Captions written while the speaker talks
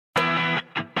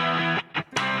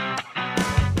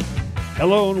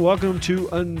Hello and welcome to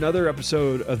another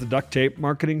episode of the Duct Tape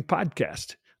Marketing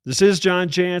Podcast. This is John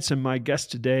Jantsch, and my guest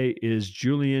today is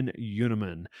Julian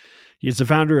Unimann. He is the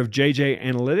founder of JJ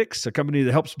Analytics, a company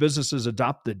that helps businesses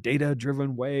adopt the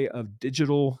data-driven way of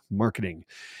digital marketing.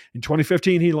 In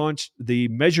 2015, he launched the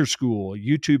Measure School, a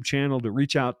YouTube channel to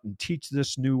reach out and teach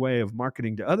this new way of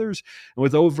marketing to others. And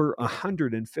with over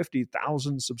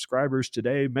 150,000 subscribers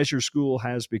today, Measure School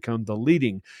has become the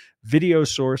leading video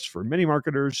source for many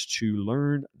marketers to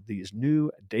learn these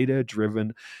new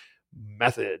data-driven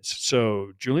methods.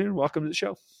 So, Julian, welcome to the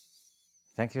show.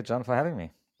 Thank you, John, for having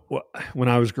me. Well, when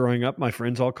I was growing up, my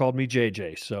friends all called me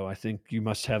JJ, so I think you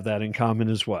must have that in common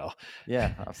as well.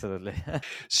 Yeah, absolutely.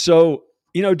 So,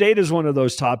 data is one of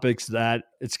those topics that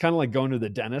it's kind of like going to the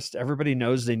dentist. Everybody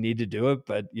knows they need to do it,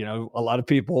 but, a lot of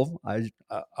people,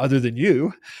 other than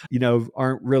you,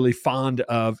 aren't really fond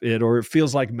of it, or it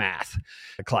feels like math,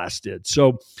 the class did.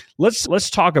 So let's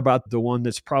talk about the one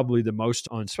that's probably the most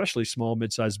on, especially small,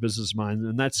 mid-sized business mind,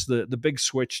 and that's the big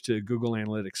switch to Google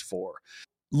Analytics 4.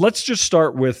 Let's just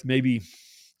start with maybe,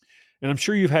 and I'm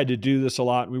sure you've had to do this a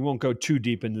lot. We won't go too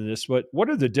deep into this, but what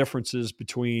are the differences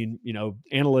between,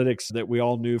 analytics that we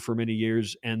all knew for many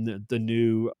years and the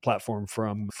new platform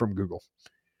from Google?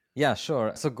 Yeah,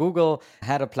 sure. So Google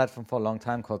had a platform for a long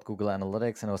time called Google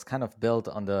Analytics, and it was kind of built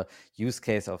on the use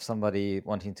case of somebody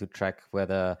wanting to track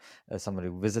whether somebody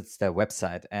visits their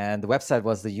website. And the website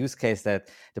was the use case that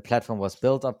the platform was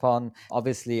built upon.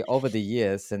 Obviously, over the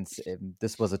years, since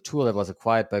this was a tool that was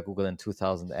acquired by Google in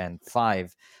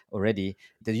 2005 already,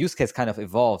 the use case kind of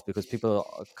evolved because people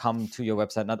come to your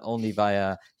website not only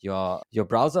via your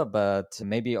browser, but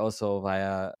maybe also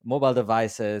via mobile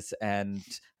devices, and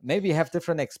maybe have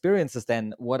different experiences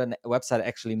than what a website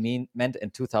actually meant in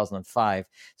 2005.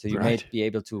 So you may be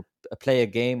able to play a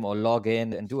game or log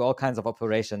in and do all kinds of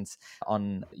operations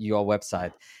on your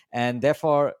website. And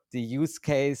therefore, the use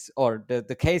case, or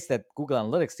the case that Google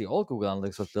Analytics, the old Google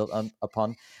Analytics, was built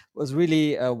upon was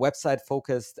really website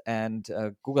focused, and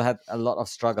Google had a lot of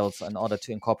struggles in order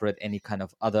to incorporate any kind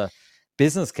of other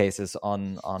business cases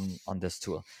on this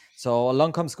tool. So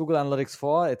along comes Google Analytics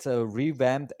 4. It's a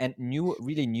revamped and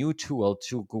really new tool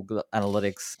to Google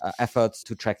Analytics efforts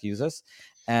to track users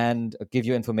and give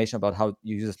you information about how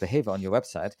your users behave on your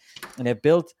website. And they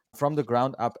built from the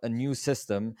ground up a new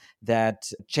system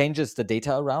that changes the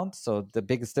data around. So the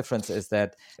biggest difference is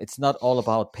that it's not all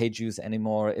about page views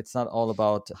anymore. It's not all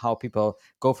about how people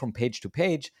go from page to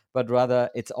page, but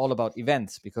rather it's all about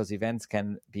events, because events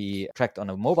can be tracked on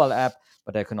a mobile app,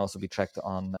 but they can also be tracked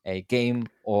on a game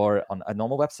or on a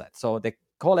normal website. So they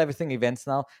call everything events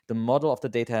now. The model of the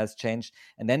data has changed,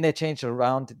 and then they changed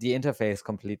around the interface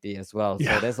completely as well.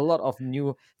 Yeah. So there's a lot of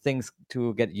new things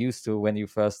to get used to when you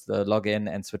first log in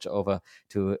and switch over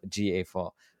to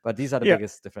GA4. But these are the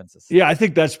biggest differences. Yeah, I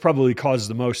think that's probably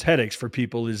caused the most headaches for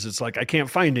people. Is it's like I can't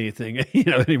find anything,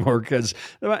 anymore,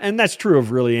 and that's true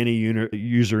of really any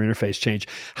user interface change.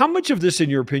 How much of this,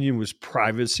 in your opinion, was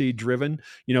privacy driven?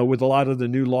 With a lot of the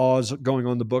new laws going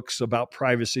on the books about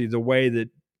privacy, the way that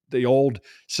the old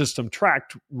system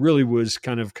tracked really was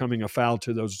kind of coming afoul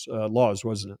to those laws,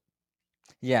 wasn't it?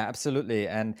 Yeah, absolutely.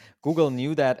 And Google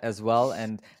knew that as well.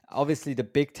 And obviously, the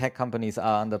big tech companies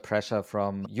are under pressure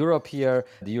from Europe here,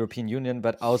 the European Union,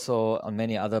 but also on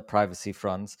many other privacy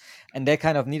fronts. And they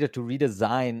kind of needed to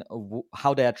redesign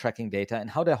how they are tracking data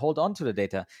and how they hold on to the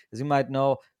data. As you might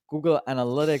know, Google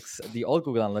Analytics, the old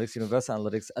Google Analytics, Universal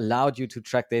Analytics, allowed you to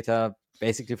track data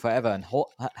basically forever and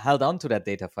held on to that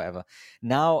data forever.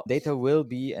 Now data will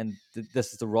be, and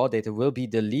this is the raw data, will be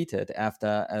deleted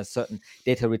after a certain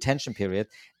data retention period.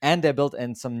 And they built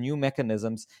in some new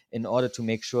mechanisms in order to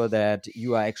make sure that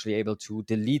you are actually able to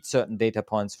delete certain data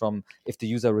points from, if the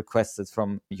user requests it,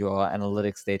 from your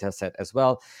analytics data set as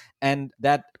well. And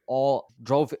that all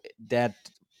drove that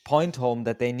point home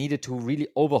that they needed to really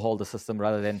overhaul the system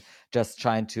rather than just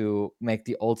trying to make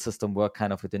the old system work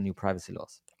kind of with the new privacy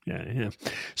laws. Yeah.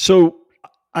 So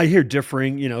I hear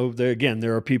differing,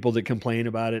 there are people that complain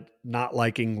about it not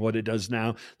liking what it does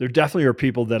now. There definitely are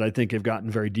people that I think have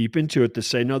gotten very deep into it to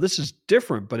say, no, this is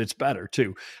different, but it's better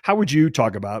too. How would you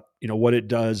talk about, what it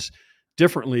does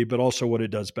differently, but also what it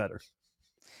does better?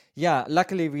 Yeah,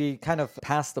 luckily we kind of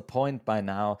passed the point by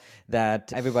now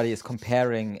that everybody is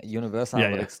comparing Universal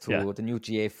Analytics to the new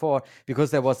GA4,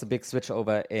 because there was a big switch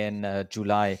over in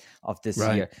July of this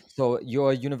year. So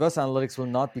your Universal Analytics will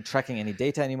not be tracking any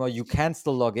data anymore. You can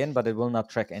still log in, but it will not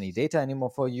track any data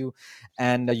anymore for you.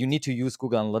 And you need to use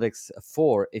Google Analytics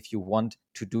 4 if you want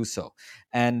to do so.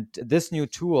 And this new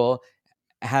tool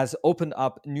has opened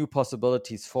up new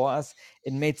possibilities for us.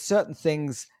 It made certain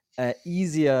things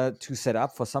easier to set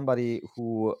up for somebody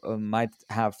who might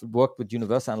have worked with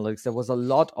Universal Analytics. There was a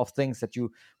lot of things that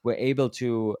you were able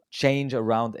to change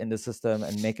around in the system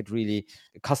and make it really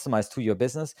customized to your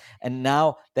business. And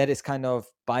now that is kind of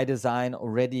by design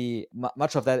already,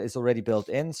 much of that is already built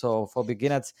in. So for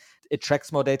beginners, it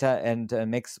tracks more data and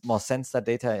makes more sense, that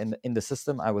data in the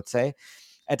system, I would say.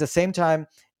 At the same time,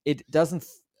 it doesn't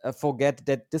forget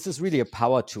that this is really a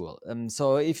power tool.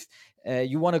 So if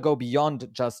you want to go beyond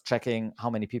just tracking how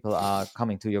many people are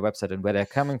coming to your website and where they're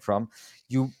coming from,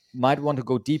 you might want to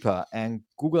go deeper. And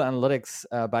Google Analytics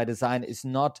by design is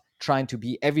not trying to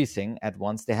be everything at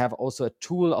once. They have also a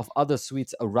tool of other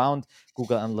suites around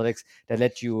Google Analytics that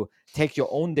let you take your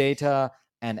own data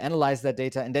and analyze that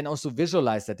data and then also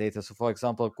visualize that data. So for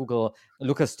example, Google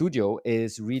Looker Studio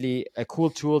is really a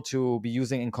cool tool to be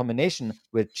using in combination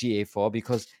with GA4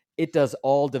 because it does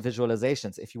all the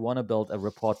visualizations. If you want to build a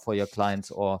report for your clients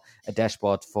or a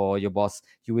dashboard for your boss,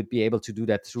 you would be able to do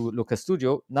that through Looker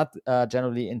Studio, not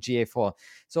generally in GA4.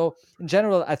 So in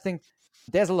general, I think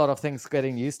there's a lot of things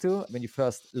getting used to when you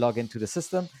first log into the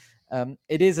system.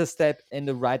 It is a step in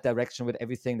the right direction with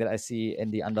everything that I see in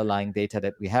the underlying data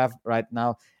that we have right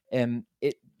now.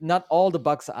 Not all the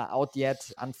bugs are out yet,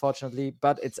 unfortunately,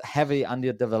 but it's heavy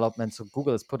under development. So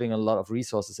Google is putting a lot of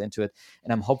resources into it,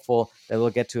 and I'm hopeful that we'll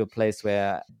get to a place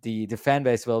where the fan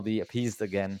base will be appeased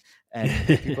again, and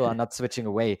people are not switching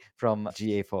away from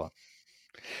GA4.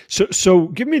 So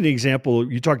give me an example.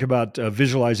 You talked about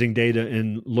visualizing data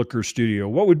in Looker Studio.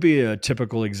 What would be a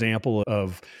typical example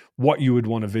of what you would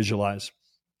want to visualize?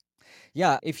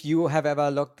 Yeah, if you have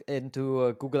ever looked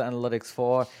into Google Analytics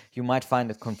 4, you might find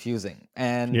it confusing.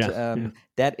 And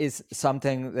that is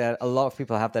something that a lot of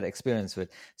people have that experience with.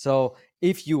 So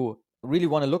if you really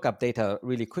want to look up data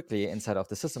really quickly inside of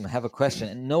the system, have a question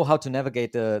and know how to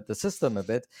navigate the system a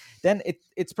bit, then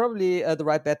it's probably the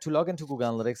right bet to log into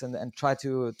Google Analytics and try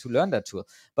to learn that tool.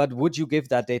 But would you give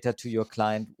that data to your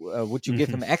client? Would you give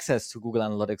him access to Google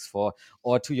Analytics 4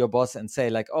 or to your boss and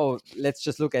say like, oh, let's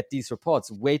just look at these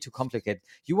reports? Way too complicated.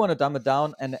 You want to dumb it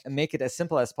down and make it as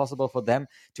simple as possible for them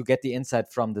to get the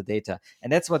insight from the data.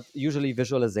 And that's what usually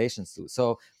visualizations do.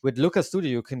 So with Looker Studio,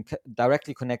 you can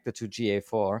directly connect it to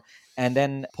GA4 and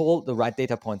then pull the right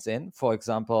data points in. For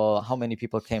example, how many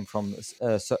people came from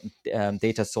certain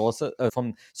data sources,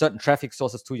 from certain traffic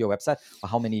sources to your website, or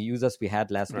how many users we had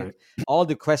last week. All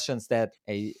the questions that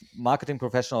a marketing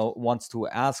professional wants to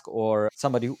ask or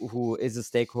somebody who is a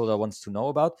stakeholder wants to know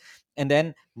about. And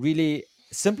then really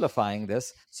simplifying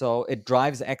this so it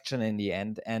drives action in the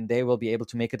end and they will be able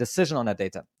to make a decision on that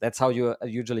data. That's how you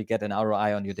usually get an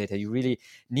ROI on your data. You really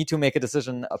need to make a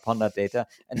decision upon that data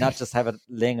and not just have it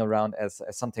laying around as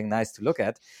something nice to look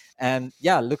at. And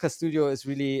yeah, Looker Studio is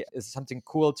something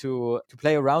cool to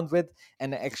play around with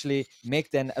and actually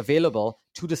make then available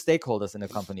to the stakeholders in the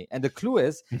company. And the clue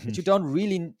is that you don't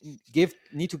really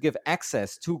need to give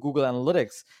access to Google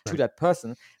Analytics to that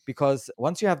person, because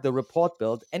once you have the report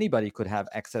built, anybody could have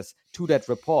access to that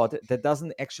report. That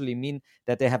doesn't actually mean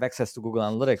that they have access to Google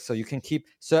Analytics. So you can keep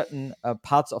certain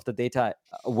parts of the data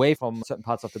away from certain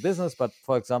parts of the business. But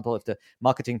for example, if the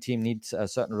marketing team needs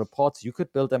certain reports, you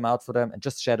could build them out for them and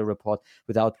just share the report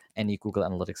without any Google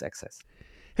Analytics access.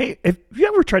 Hey, have you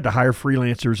ever tried to hire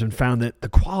freelancers and found that the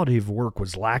quality of work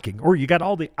was lacking, or you got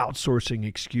all the outsourcing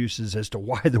excuses as to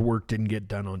why the work didn't get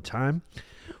done on time?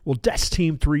 Well, Desk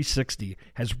Team 360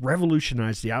 has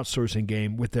revolutionized the outsourcing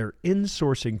game with their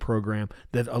insourcing program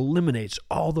that eliminates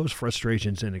all those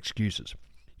frustrations and excuses.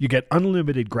 You get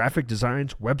unlimited graphic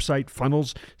designs, website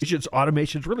funnels,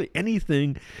 automations, really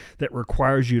anything that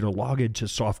requires you to log into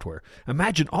software.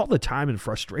 Imagine all the time and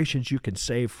frustrations you can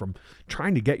save from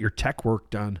trying to get your tech work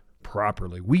done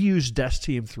properly. We use Desk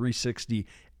Team 360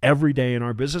 every day in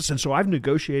our business, and so I've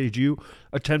negotiated you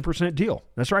a 10% deal.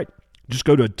 That's right. Just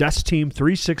go to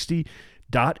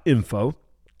deskteam360.info,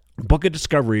 book a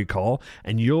discovery call,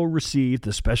 and you'll receive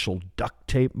the special Duct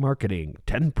Tape Marketing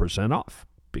 10% off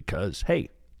because, hey,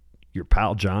 your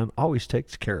pal John always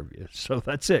takes care of you. So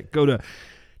that's it. Go to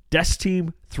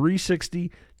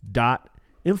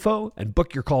deskteam360.info and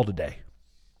book your call today.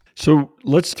 So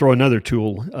let's throw another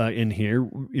tool in here.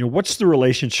 What's the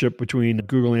relationship between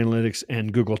Google Analytics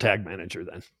and Google Tag Manager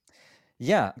then?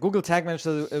 Yeah, Google Tag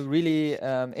Manager is a really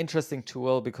interesting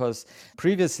tool because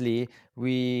previously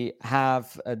we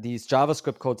have these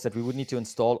JavaScript codes that we would need to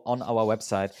install on our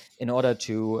website in order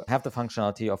to have the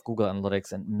functionality of Google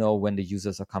Analytics and know when the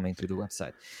users are coming to the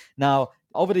website. Now,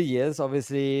 over the years,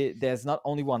 obviously, there's not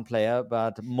only one player,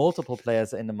 but multiple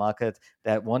players in the market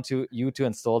that want you to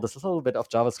install this little bit of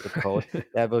JavaScript code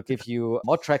that will give you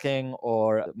more tracking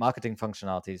or marketing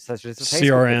functionalities, such as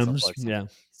CRMs, yeah.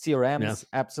 CRMs,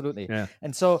 absolutely. Yeah.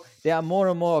 And so there are more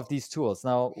and more of these tools.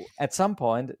 Now, at some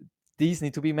point, these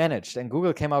need to be managed. And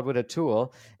Google came out with a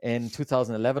tool in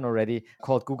 2011 already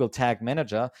called Google Tag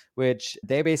Manager, which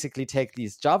they basically take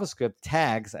these JavaScript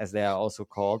tags, as they are also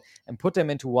called, and put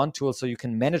them into one tool so you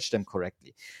can manage them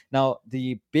correctly. Now,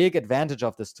 the big advantage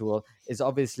of this tool is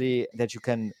obviously that you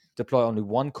can deploy only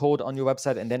one code on your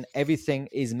website, and then everything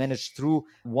is managed through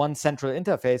one central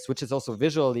interface, which is also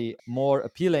visually more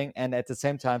appealing. And at the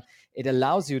same time, it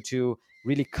allows you to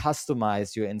really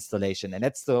customize your installation. And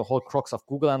that's the whole crux of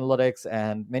Google Analytics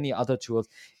and many other tools.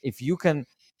 If you can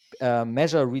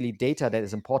measure really data that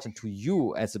is important to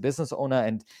you as a business owner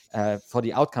and for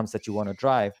the outcomes that you want to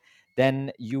drive,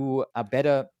 then you are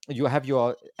better. You have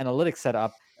your analytics set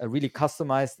up really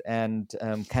customized and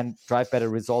can drive better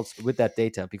results with that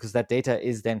data, because that data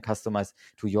is then customized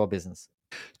to your business.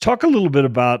 Talk a little bit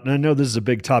about, and I know this is a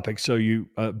big topic, so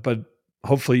but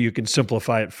hopefully you can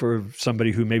simplify it for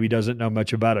somebody who maybe doesn't know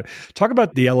much about it. Talk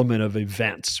about the element of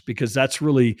events, because that's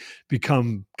really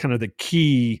become kind of the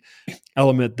key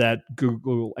element that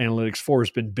Google Analytics 4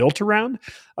 has been built around.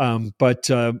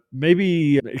 But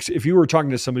maybe if you were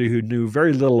talking to somebody who knew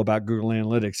very little about Google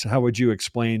Analytics, how would you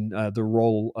explain the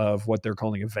role of what they're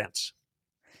calling events?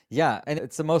 Yeah, and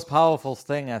it's the most powerful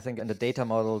thing, I think, in the data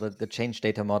model, the change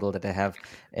data model that they have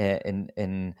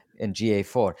in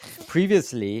GA4.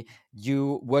 Previously,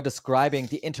 you were describing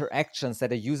the interactions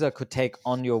that a user could take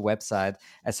on your website,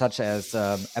 as such as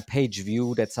a page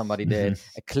view that somebody did,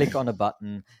 a click on a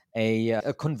button,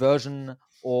 a conversion,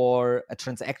 or a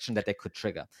transaction that they could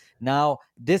trigger. Now,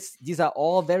 these are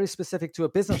all very specific to a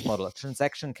business model. A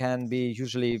transaction can be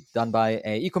usually done by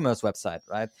an e-commerce website,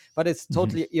 right? But it's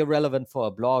totally irrelevant for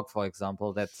a blog, for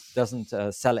example, that doesn't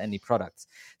sell any products.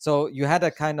 So you had a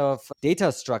kind of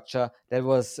data structure that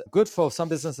was good for some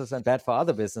businesses and bad for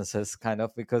other businesses, kind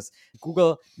of, because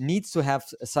Google needs to have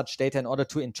such data in order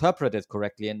to interpret it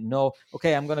correctly and know,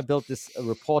 okay, I'm going to build this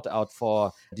report out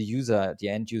for the user, the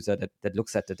end user that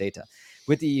looks at the data.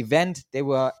 With the event, they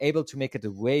were able to make it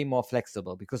way more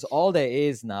flexible, because all there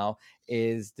is now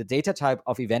is the data type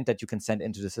of event that you can send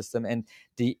into the system, and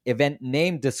the event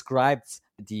name describes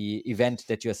the event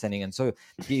that you're sending in. So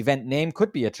the event name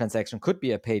could be a transaction, could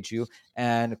be a page view,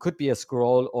 and could be a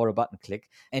scroll or a button click.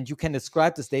 And you can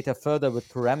describe this data further with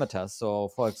parameters. So,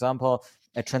 for example,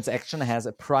 a transaction has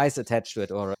a price attached to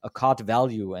it, or a cart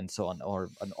value, and so on, or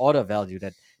an order value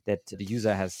that the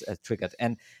user has triggered.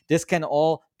 And this can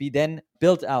all be then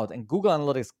built out. And Google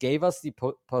Analytics gave us the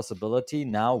possibility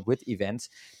now with events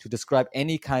to describe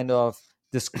any kind of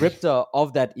descriptor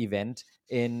of that event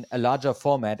in a larger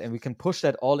format, and we can push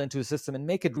that all into the system and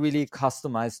make it really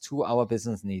customized to our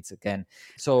business needs again.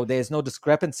 So there's no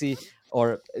discrepancy,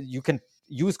 or you can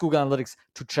use Google Analytics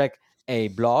to track a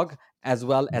blog as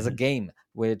well as a game,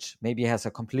 which maybe has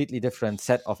a completely different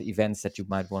set of events that you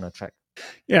might want to track.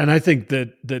 Yeah, and I think that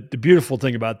the beautiful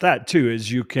thing about that too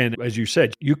is you can, as you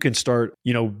said, you can start,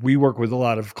 we work with a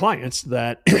lot of clients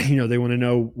that, they want to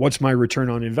know what's my return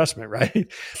on investment,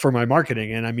 right? For my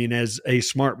marketing. And I mean, as a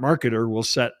smart marketer, we'll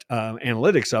set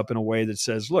analytics up in a way that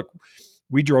says, look,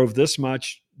 we drove this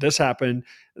much, this happened,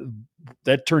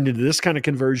 that turned into this kind of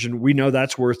conversion. We know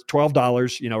that's worth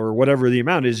 $12, or whatever the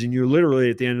amount is. And you literally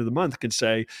at the end of the month can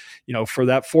say, for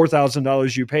that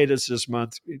 $4,000 you paid us this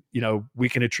month, we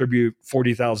can attribute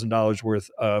 $40,000 worth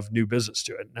of new business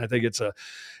to it. And I think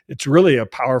it's really a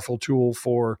powerful tool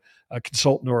for a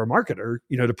consultant or a marketer,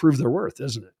 to prove their worth,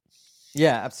 isn't it?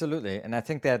 Yeah, absolutely. And I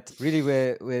think that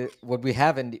really what we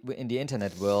have in the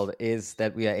internet world is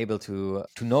that we are able to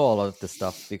know all of this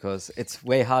stuff, because it's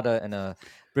way harder in a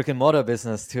brick and mortar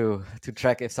business to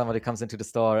track if somebody comes into the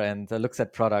store and looks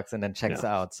at products and then checks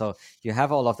out. So you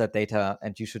have all of that data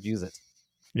and you should use it.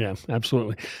 Yeah,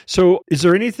 absolutely. So is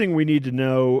there anything we need to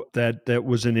know that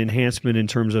was an enhancement in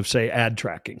terms of, say, ad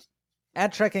tracking?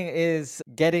 Ad tracking is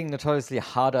getting notoriously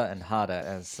harder and harder,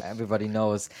 as everybody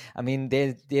knows. I mean,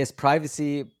 there's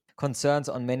privacy concerns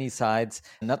on many sides,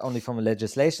 not only from a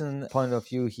legislation point of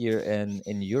view here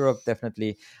in Europe,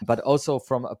 definitely, but also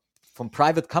from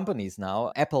private companies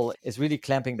now. Apple is really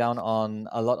clamping down on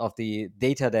a lot of the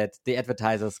data that the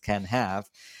advertisers can have.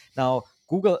 Now,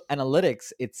 Google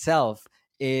Analytics itself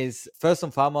is first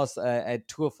and foremost a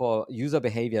tool for user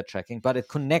behavior tracking, but it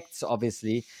connects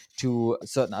obviously to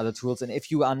certain other tools. And if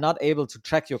you are not able to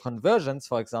track your conversions,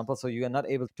 for example, so you are not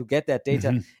able to get that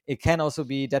data, it can also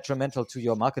be detrimental to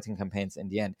your marketing campaigns in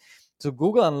the end. So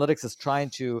Google Analytics is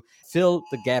trying to fill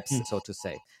the gaps, so to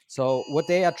say. So what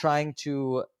they are trying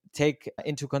to take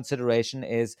into consideration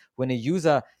is when a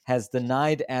user has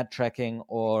denied ad tracking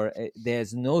or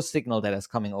there's no signal that is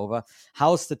coming over,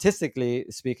 how statistically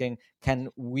speaking can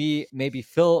we maybe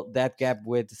fill that gap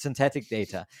with synthetic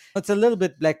data? It's a little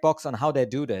bit black box on how they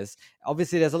do this.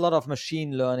 Obviously, there's a lot of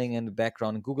machine learning in the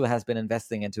background. Google has been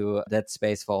investing into that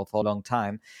space for a long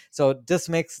time. So this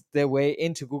makes their way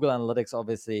into Google Analytics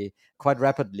obviously quite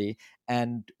rapidly.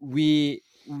 And I'm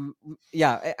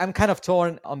kind of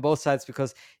torn on both sides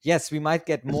because yes, we might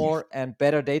get more and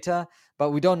better data, but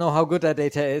we don't know how good that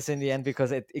data is in the end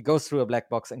because it goes through a black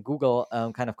box, and Google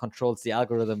kind of controls the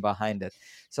algorithm behind it.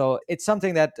 So it's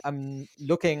something that I'm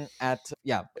looking at,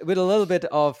 with a little bit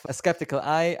of a skeptical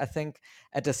eye. I think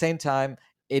at the same time,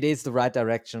 it is the right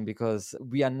direction because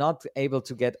we are not able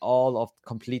to get all of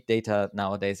complete data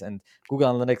nowadays, and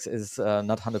Google Analytics is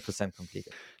not 100%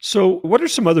 completed. So what are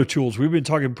some other tools? We've been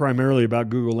talking primarily about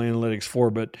Google Analytics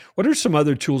 4, but what are some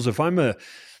other tools? If I'm a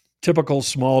typical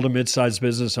small to mid-sized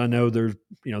business, I know there's,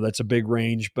 that's a big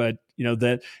range, but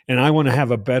and I want to have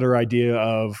a better idea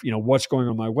of, what's going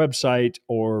on my website,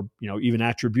 or, even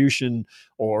attribution,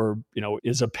 or,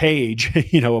 is a page,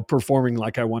 performing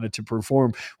like I want it to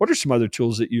perform. What are some other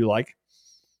tools that you like?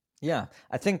 Yeah,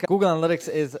 I think Google Analytics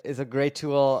is a great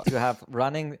tool to have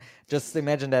running. Just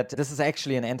imagine that this is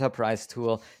actually an enterprise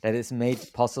tool that is made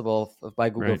possible by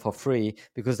Google for free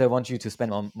because they want you to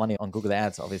spend money on Google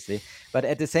Ads, obviously. But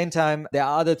at the same time, there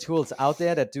are other tools out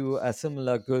there that do a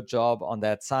similar good job on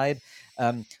that side.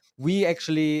 We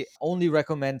actually only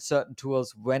recommend certain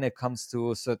tools when it comes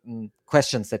to certain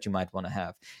questions that you might want to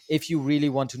have. If you really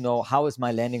want to know how is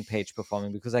my landing page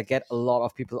performing, because I get a lot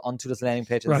of people onto this landing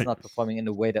page and it's not performing in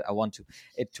the way that I want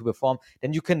it to perform,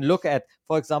 then you can look at,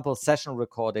 for example, session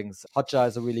recordings. Hotjar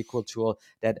is a really cool tool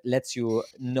that lets you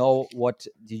know what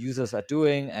the users are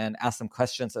doing and ask them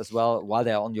questions as well while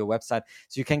they're on your website.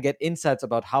 So you can get insights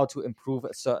about how to improve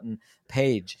a certain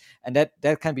page. And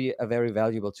that can be a very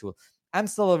valuable tool. I'm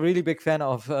still a really big fan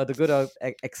of the good old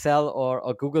Excel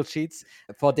or Google Sheets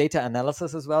for data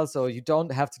analysis as well. So you don't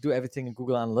have to do everything in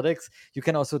Google Analytics. You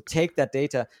can also take that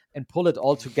data and pull it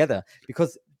all together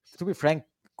because, to be frank,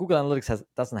 Google Analytics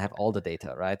doesn't have all the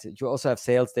data, right? You also have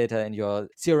sales data in your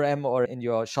CRM or in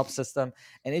your shop system.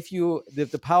 And if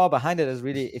the power behind it is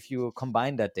really if you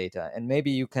combine that data, and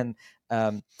maybe you can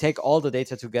take all the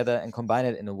data together and combine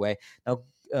it in a way. Now,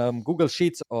 Google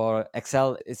Sheets or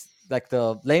Excel is like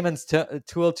the layman's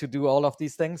tool to do all of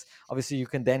these things. Obviously, you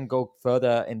can then go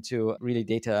further into really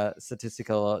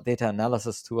statistical data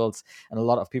analysis tools. And a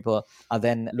lot of people are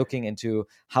then looking into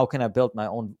how can I build my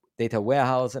own data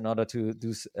warehouse in order to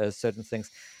do certain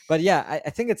things. But yeah, I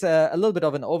think it's a little bit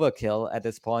of an overkill at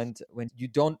this point when you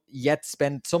don't yet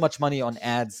spend so much money on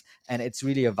ads and it's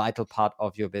really a vital part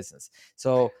of your business.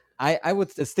 So I would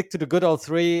stick to the good old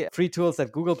three free tools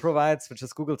that Google provides, which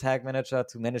is Google Tag Manager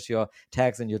to manage your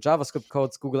tags and your JavaScript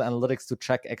codes, Google Analytics to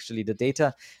track actually the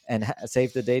data and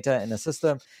save the data in a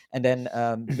system, and then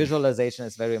visualization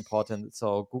is very important.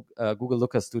 So Google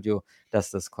Looker Studio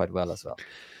does this quite well as well.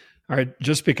 All right,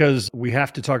 just because we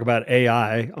have to talk about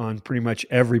AI on pretty much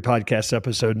every podcast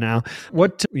episode now,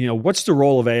 what's the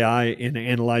role of AI in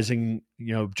analyzing,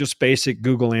 just basic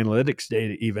Google Analytics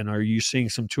data even? Are you seeing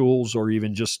some tools or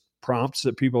even just prompts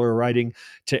that people are writing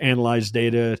to analyze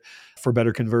data for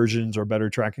better conversions or better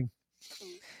tracking?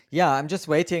 Yeah, I'm just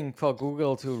waiting for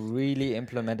Google to really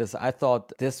implement this. I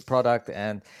thought this product,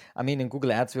 and I mean, in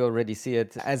Google Ads, we already see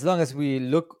it. As long as we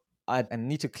look and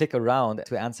need to click around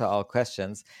to answer our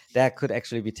questions, that could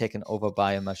actually be taken over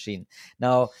by a machine.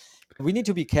 Now, we need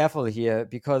to be careful here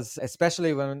because,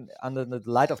 especially when under the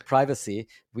light of privacy,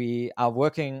 we are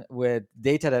working with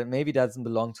data that maybe doesn't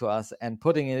belong to us and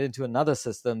putting it into another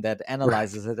system that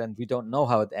analyzes it, and we don't know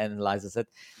how it analyzes it,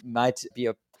 might be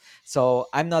a so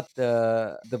I'm not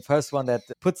the first one that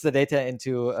puts the data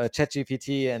into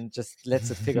ChatGPT and just lets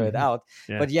it figure it out.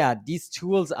 Yeah. But yeah, these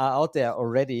tools are out there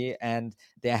already, and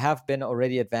there have been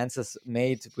already advances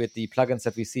made with the plugins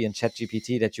that we see in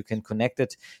ChatGPT that you can connect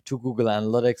it to Google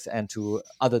Analytics and to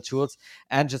other tools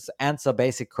and just answer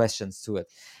basic questions to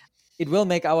it. It will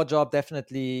make our job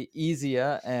definitely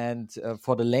easier, and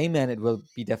for the layman, it will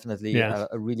be definitely a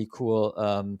really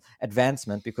cool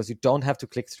advancement because you don't have to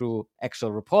click through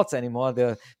actual reports anymore.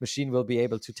 The machine will be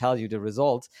able to tell you the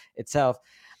result itself.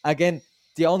 Again,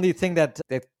 the only thing that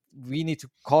we need to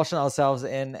caution ourselves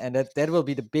in, and that will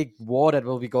be the big war that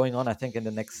will be going on, I think, in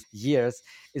the next years,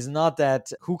 is not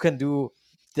that who can do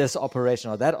this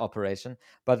operation or that operation,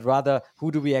 but rather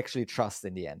who do we actually trust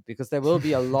in the end? Because there will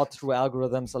be a lot through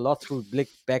algorithms, a lot through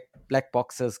black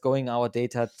boxes, going our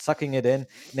data, sucking it in,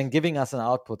 and then giving us an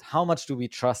output. How much do we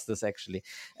trust this actually?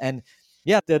 And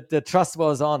Yeah, the trust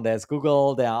was on. There's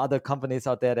Google, there are other companies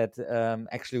out there that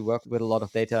actually work with a lot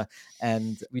of data,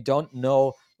 and we don't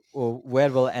know where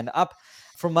it will end up.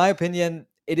 From my opinion,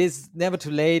 it is never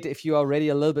too late if you are already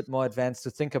a little bit more advanced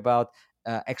to think about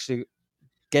actually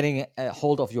getting a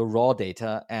hold of your raw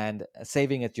data and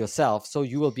saving it yourself, so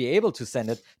you will be able to send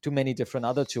it to many different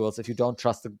other tools if you don't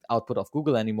trust the output of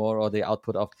Google anymore or the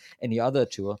output of any other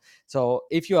tool. So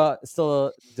if you are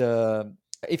still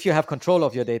if you have control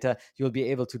of your data, you'll be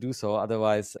able to do so.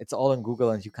 Otherwise, it's all in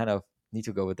Google and you kind of need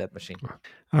to go with that machine.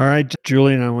 All right,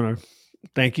 Julian, I want to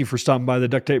thank you for stopping by the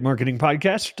Duct Tape Marketing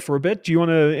Podcast for a bit. Do you want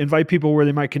to invite people where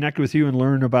they might connect with you and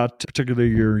learn about particularly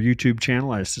your YouTube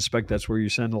channel? I suspect that's where you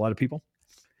send a lot of people.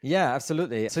 Yeah,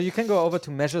 absolutely. So you can go over to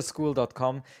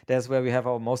measureschool.com. That's where we have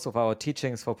most of our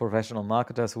teachings for professional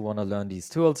marketers who want to learn these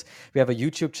tools. We have a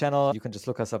YouTube channel. You can just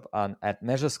look us up at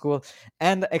Measure School.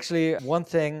 And actually, one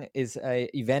thing is an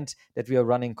event that we are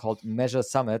running called Measure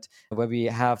Summit, where we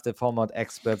have the format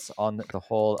experts on the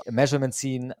whole measurement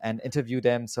scene and interview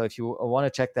them. So if you want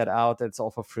to check that out, it's all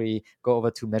for free. Go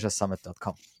over to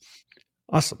measuresummit.com.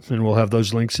 Awesome. And we'll have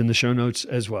those links in the show notes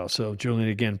as well. So, Julian,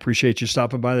 again, appreciate you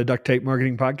stopping by the Duct Tape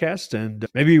Marketing Podcast. And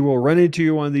maybe we'll run into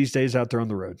you one of these days out there on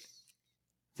the road.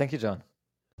 Thank you, John.